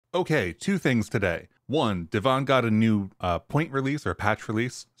Okay, two things today. One, Divan got a new point release or patch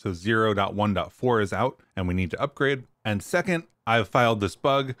release, so 0.1.4 is out and we need to upgrade. And second, I've filed this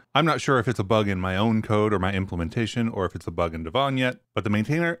bug. I'm not sure if it's a bug in my own code or my implementation or if it's a bug in Divan yet, but the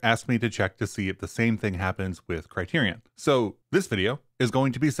maintainer asked me to check to see if the same thing happens with Criterion. So this video is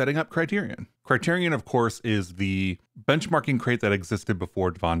going to be setting up Criterion. Criterion, of course, is the benchmarking crate that existed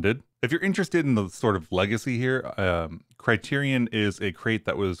before Divan did. If you're interested in the sort of legacy here, Criterion is a crate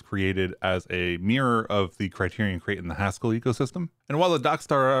that was created as a mirror of the Criterion crate in the Haskell ecosystem. And while the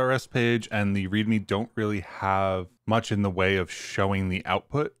doc.rs page and the README don't really have much in the way of showing the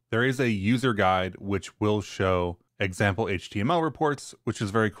output, there is a user guide which will show example HTML reports, which is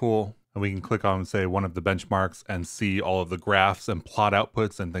very cool. And we can click on, say, one of the benchmarks and see all of the graphs and plot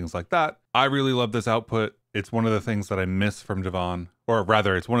outputs and things like that. I really love this output. It's one of the things that I miss from Divan, or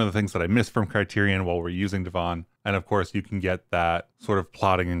rather, it's one of the things that I miss from Criterion while we're using Divan. And of course, you can get that sort of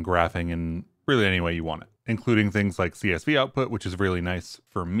plotting and graphing in really any way you want it, including things like CSV output, which is really nice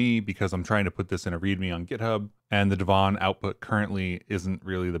for me because I'm trying to put this in a README on GitHub, and the Divan output currently isn't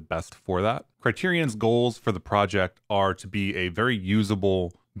really the best for that. Criterion's goals for the project are to be a very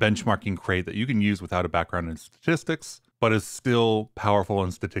usable benchmarking crate that you can use without a background in statistics, but is still powerful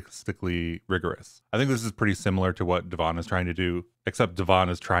and statistically rigorous. I think this is pretty similar to what Divan is trying to do, except Divan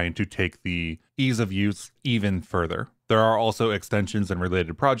is trying to take the ease of use even further. There are also extensions and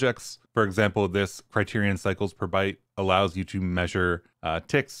related projects. For example, this Criterion cycles per byte allows you to measure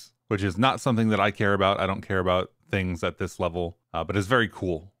ticks, which is not something that I care about. I don't care about things at this level, but it's very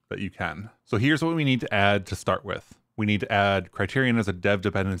cool that you can. So here's what we need to add to start with. We need to add Criterion as a dev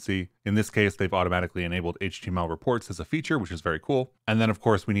dependency. In this case, they've automatically enabled HTML reports as a feature, which is very cool. And then, of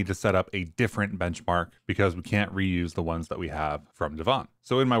course, we need to set up a different benchmark because we can't reuse the ones that we have from Divan.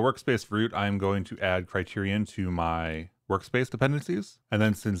 So in my workspace root, I'm going to add Criterion to my workspace dependencies. And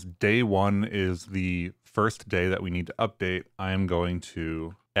then since day one is the first day that we need to update, I am going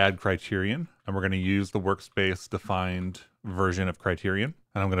to add Criterion, and we're going to use the workspace defined version of Criterion.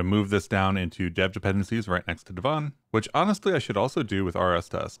 And I'm going to move this down into dev dependencies right next to Divan, which honestly I should also do with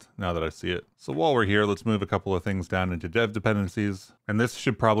RSTest now that I see it. So while we're here, let's move a couple of things down into dev dependencies. And this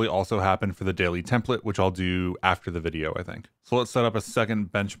should probably also happen for the daily template, which I'll do after the video, I think. So let's set up a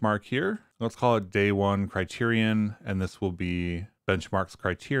second benchmark here. Let's call it day one Criterion, and this will be benchmarks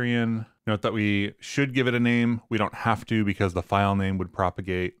Criterion. Note that we should give it a name. We don't have to because the file name would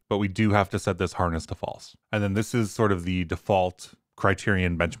propagate, but we do have to set this harness to false. And then this is sort of the default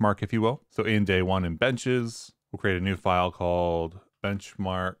Criterion benchmark, if you will. So in day one in benches, we'll create a new file called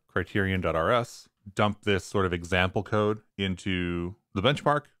benchmark criterion.rs, dump this sort of example code into the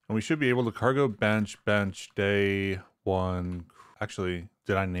benchmark, and we should be able to cargo bench day one. Actually,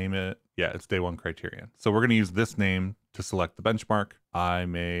 did I name it? Yeah, it's day one Criterion. So we're going to use this name to select the benchmark. I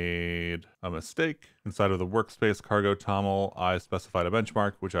made a mistake. Inside of the workspace cargo toml, I specified a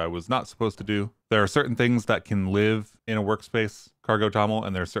benchmark, which I was not supposed to do. There are certain things that can live in a workspace cargo toml,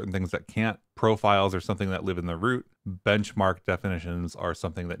 and there are certain things that can't. Profiles are something that live in the root. Benchmark definitions are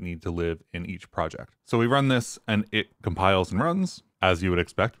something that need to live in each project. So we run this and it compiles and runs, as you would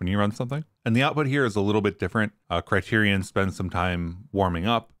expect when you run something. And the output here is a little bit different. Criterion spends some time warming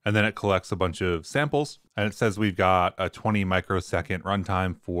up, and then it collects a bunch of samples. And it says we've got a 20 microsecond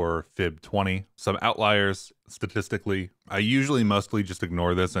runtime for fib20. Some outliers statistically. I usually mostly just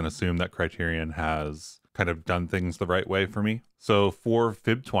ignore this and assume that Criterion has kind of done things the right way for me. So for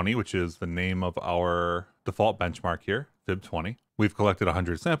fib20, which is the name of our default benchmark here, fib20, we've collected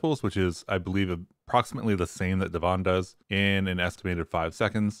 100 samples, which is, I believe, approximately the same that Divan does in an estimated 5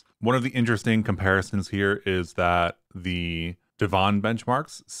 seconds. One of the interesting comparisons here is that the Divan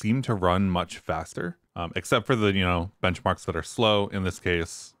benchmarks seem to run much faster, except for the benchmarks that are slow. In this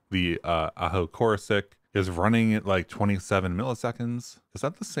case, the Aho Korosik is running at like 27 milliseconds. Is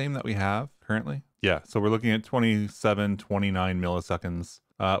that the same that we have currently? Yeah, so we're looking at 27, 29 milliseconds,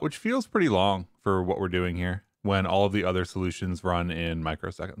 which feels pretty long for what we're doing here when all of the other solutions run in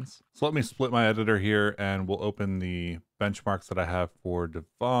microseconds. So let me split my editor here and we'll open the benchmarks that I have for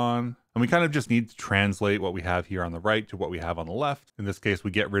Divan. And we kind of just need to translate what we have here on the right to what we have on the left. In this case,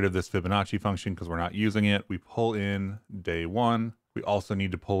 we get rid of this Fibonacci function because we're not using it. We pull in day one. We also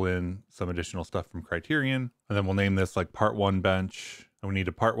need to pull in some additional stuff from Criterion. And then we'll name this like part one bench. And we need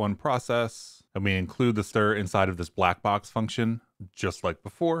a part one process. And we include the stir inside of this black box function, just like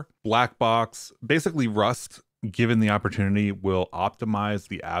before. Black box, basically Rust, given the opportunity, will optimize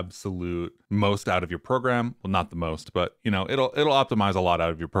the absolute most out of your program. Well, not the most, but it'll optimize a lot out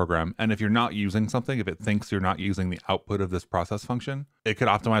of your program. And if you're not using something, if it thinks you're not using the output of this process function, it could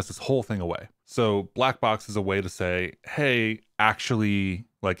optimize this whole thing away. So black box is a way to say, hey, actually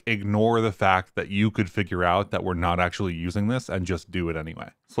Like, ignore the fact that you could figure out that we're not actually using this and just do it anyway.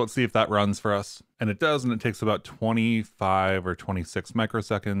 So let's see if that runs for us. And it does, and it takes about 25 or 26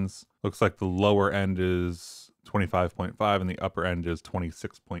 microseconds. Looks like the lower end is 25.5 and the upper end is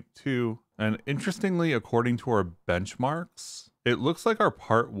 26.2. And interestingly, according to our benchmarks, it looks like our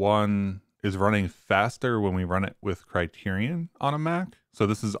part 1 is running faster when we run it with Criterion on a Mac. So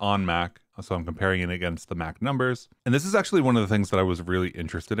this is on Mac, so I'm comparing it against the Mac numbers. And this is actually one of the things that I was really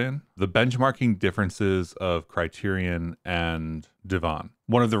interested in, the benchmarking differences of Criterion and Divan.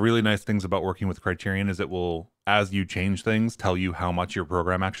 One of the really nice things about working with Criterion is it will, as you change things, tell you how much your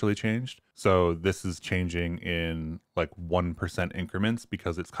program actually changed. So this is changing in like 1% increments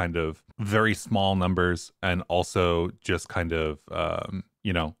because it's kind of very small numbers, and also just kind of,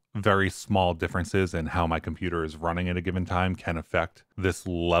 you know, very small differences in how my computer is running at a given time can affect this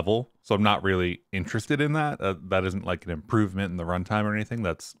level. So I'm not really interested in that. That isn't like an improvement in the runtime or anything.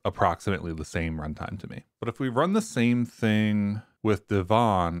 That's approximately the same runtime to me. But if we run the same thing with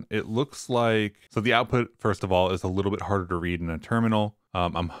Divan, it looks like, so the output, first of all, is a little bit harder to read in a terminal.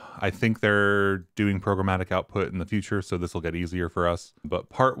 I think they're doing programmatic output in the future, so this will get easier for us. But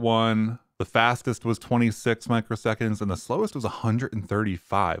part 1, the fastest was 26 microseconds and the slowest was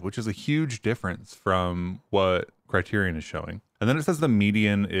 135, which is a huge difference from what Criterion is showing. And then it says the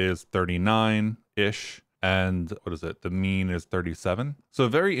median is 39-ish, and what is it? The mean is 37. So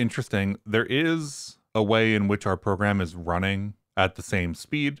very interesting. There is a way in which our program is running at the same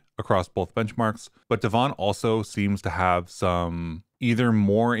speed across both benchmarks, but Divan also seems to have some either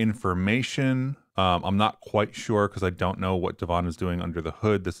more information. I'm not quite sure because I don't know what Divan is doing under the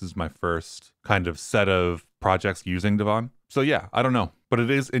hood. This is my first kind of set of projects using Divan. So yeah, I don't know, but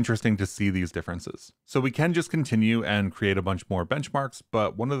it is interesting to see these differences. So we can just continue and create a bunch more benchmarks,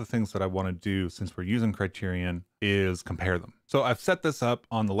 but one of the things that I want to do since we're using Criterion is compare them. So I've set this up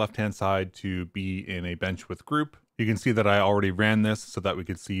on the left-hand side to be in a bench with group. You can see that I already ran this so that we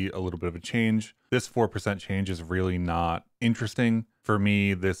could see a little bit of a change. This 4% change is really not interesting. For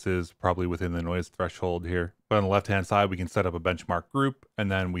me, this is probably within the noise threshold here. But on the left-hand side, we can set up a benchmark group,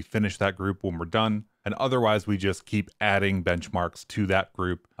 and then we finish that group when we're done. And otherwise, we just keep adding benchmarks to that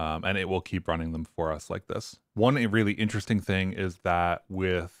group, and it will keep running them for us like this. One really interesting thing is that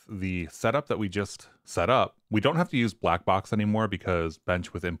with the setup that we just set up, we don't have to use black box anymore because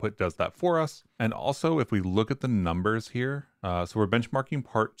bench with input does that for us. And also, if we look at the numbers here, so we're benchmarking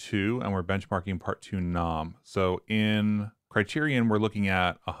part 2 and we're benchmarking part 2 nom. So in Criterion, we're looking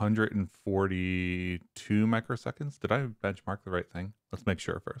at 142 microseconds. Did I benchmark the right thing? Let's make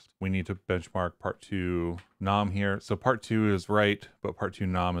sure first. We need to benchmark part 2 nom here. So part 2 is right, but part 2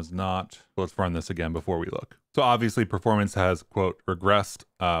 nom is not. Let's run this again before we look. So obviously performance has, quote, regressed.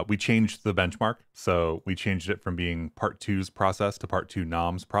 We changed the benchmark. So we changed it from being part 2's process to part 2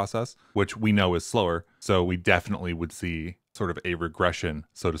 nom's process, which we know is slower. So we definitely would see sort of a regression,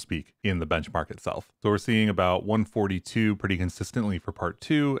 so to speak, in the benchmark itself. So we're seeing about 142 pretty consistently for part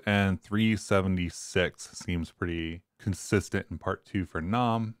 2, and 376 seems pretty consistent in part 2 for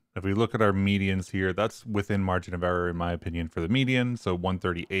nom. If we look at our medians here, that's within margin of error in my opinion for the median. So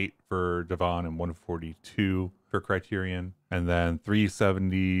 138 for Divan and 142 for Criterion. And then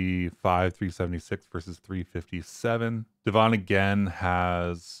 375, 376 versus 357. Divan again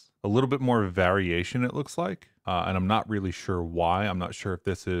has a little bit more variation, it looks like. And I'm not really sure why. I'm not sure if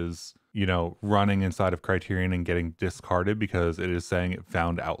this is, you know, running inside of Criterion and getting discarded because it is saying it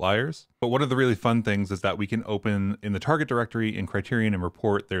found outliers. But one of the really fun things is that we can open in the target directory in Criterion and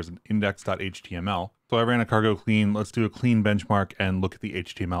report there's an index.html. So I ran a cargo clean. Let's do a clean benchmark and look at the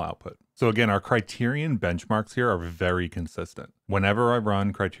HTML output. So again, our Criterion benchmarks here are very consistent. Whenever I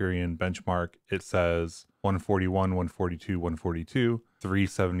run Criterion benchmark, it says 141, 142, 142,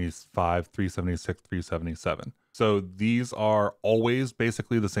 375, 376, 377. So these are always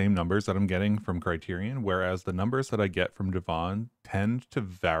basically the same numbers that I'm getting from Criterion, whereas the numbers that I get from Divan tend to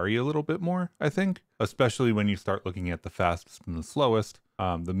vary a little bit more, I think, especially when you start looking at the fastest and the slowest.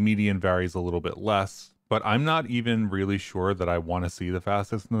 The median varies a little bit less, but I'm not even really sure that I want to see the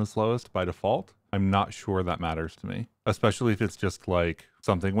fastest and the slowest by default. I'm not sure that matters to me, especially if it's just like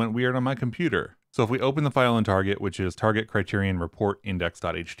something went weird on my computer. So if we open the file in Target, which is target criterion report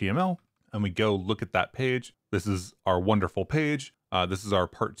index.html, and we go look at that page, this is our wonderful page. This is our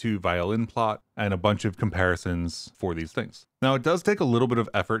part 2 violin plot and a bunch of comparisons for these things. Now, it does take a little bit of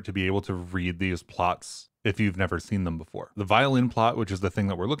effort to be able to read these plots if you've never seen them before. The violin plot, which is the thing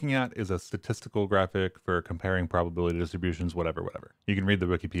that we're looking at, is a statistical graphic for comparing probability distributions, whatever. You can read the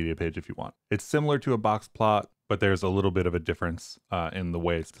Wikipedia page if you want. It's similar to a box plot, but there's a little bit of a difference in the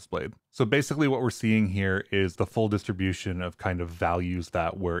way it's displayed. So basically what we're seeing here is the full distribution of kind of values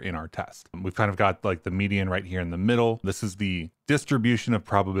that were in our test. We've kind of got like the median right here in the middle. This is the distribution of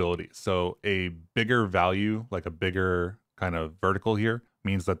probabilities. So a bigger value, like a bigger kind of vertical here,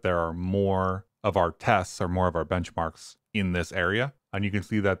 means that there are more of our tests or more of our benchmarks in this area. And you can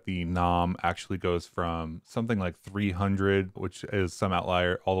see that the nom actually goes from something like 300, which is some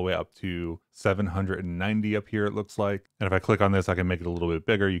outlier, all the way up to 790 up here, it looks like. And if I click on this, I can make it a little bit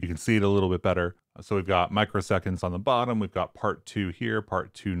bigger. You can see it a little bit better. So we've got microseconds on the bottom. We've got part 2 here,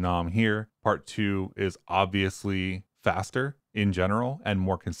 part 2 nom here. Part 2 is obviously faster in general and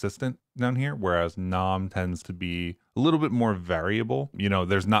more consistent down here, whereas nom tends to be a little bit more variable. You know,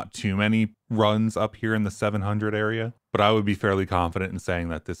 there's not too many runs up here in the 700 area, but I would be fairly confident in saying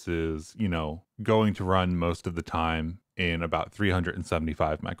that this is, you know, going to run most of the time in about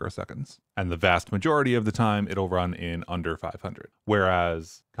 375 microseconds. And the vast majority of the time it'll run in under 500.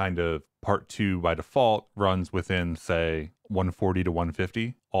 Whereas kind of part 2 by default runs within, say, 140 to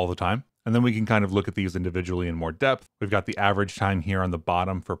 150 all the time. And then we can kind of look at these individually in more depth. We've got the average time here on the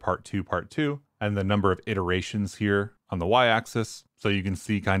bottom for part 2, and the number of iterations here on the y-axis. So you can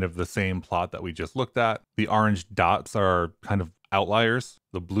see kind of the same plot that we just looked at. The orange dots are kind of outliers.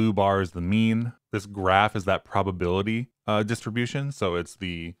 The blue bar is the mean. This graph is that probability distribution. So it's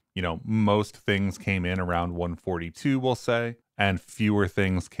the, you know, most things came in around 142, we'll say, and fewer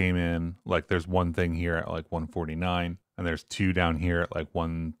things came in, like there's one thing here at like 149. And there's 2 down here at like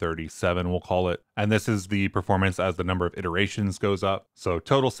 137, we'll call it. And this is the performance as the number of iterations goes up. So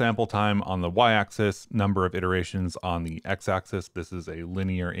total sample time on the y-axis, number of iterations on the x-axis. This is a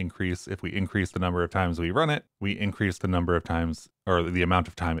linear increase. If we increase the number of times we run it, we increase the number of times, or the amount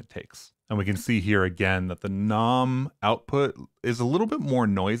of time it takes. And we can see here again that the nom output is a little bit more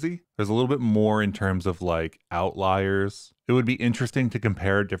noisy. There's a little bit more in terms of like outliers. It would be interesting to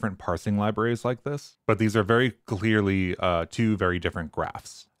compare different parsing libraries like this, but these are very clearly 2 very different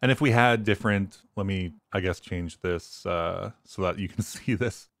graphs. And if we had different, let me, I guess, change this so that you can see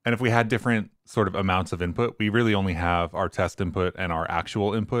this. And if we had different sort of amounts of input, we really only have our test input and our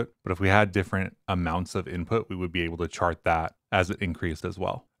actual input. But if we had different amounts of input, we would be able to chart that as it increased as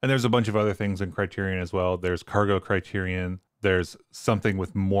well. And there's a bunch of other things in Criterion as well. There's cargo Criterion. There's something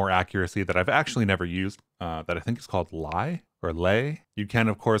with more accuracy that I've actually never used that I think is called lay. You can,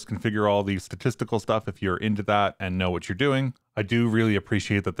 of course, configure all the statistical stuff if you're into that and know what you're doing. I do really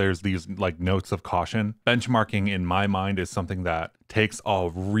appreciate that there's these like notes of caution. Benchmarking in my mind is something that takes a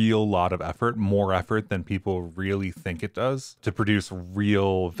real lot of effort, more effort than people really think it does, to produce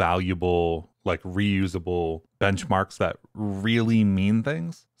real valuable, like reusable benchmarks that really mean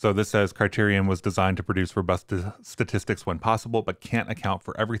things. So this says Criterion was designed to produce robust statistics when possible, but can't account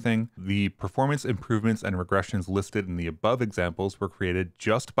for everything. The performance improvements and regressions listed in the above examples were created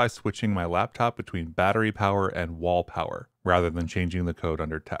just by switching my laptop between battery power and wall power, rather than changing the code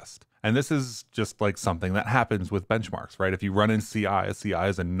under test. And this is just like something that happens with benchmarks, right? If you run in CI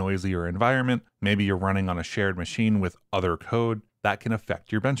is a noisier environment. Maybe you're running on a shared machine with other code. That can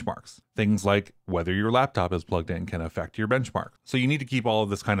affect your benchmarks. Things like whether your laptop is plugged in can affect your benchmark. So you need to keep all of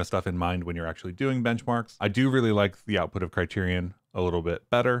this kind of stuff in mind when you're actually doing benchmarks. I do really like the output of Criterion a little bit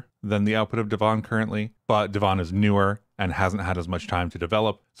better than the output of Divan currently, but Divan is newer and hasn't had as much time to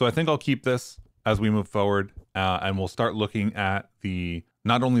develop. So I think I'll keep this as we move forward, and we'll start looking at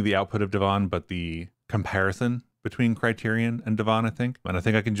not only the output of Divan, but the comparison between Criterion and Divan, I think. And I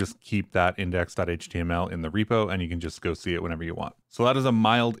think I can just keep that index.html in the repo, and you can just go see it whenever you want. So that is a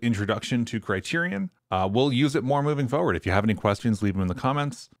mild introduction to Criterion. We'll use it more moving forward. If you have any questions, leave them in the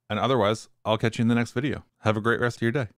comments. And otherwise, I'll catch you in the next video. Have a great rest of your day.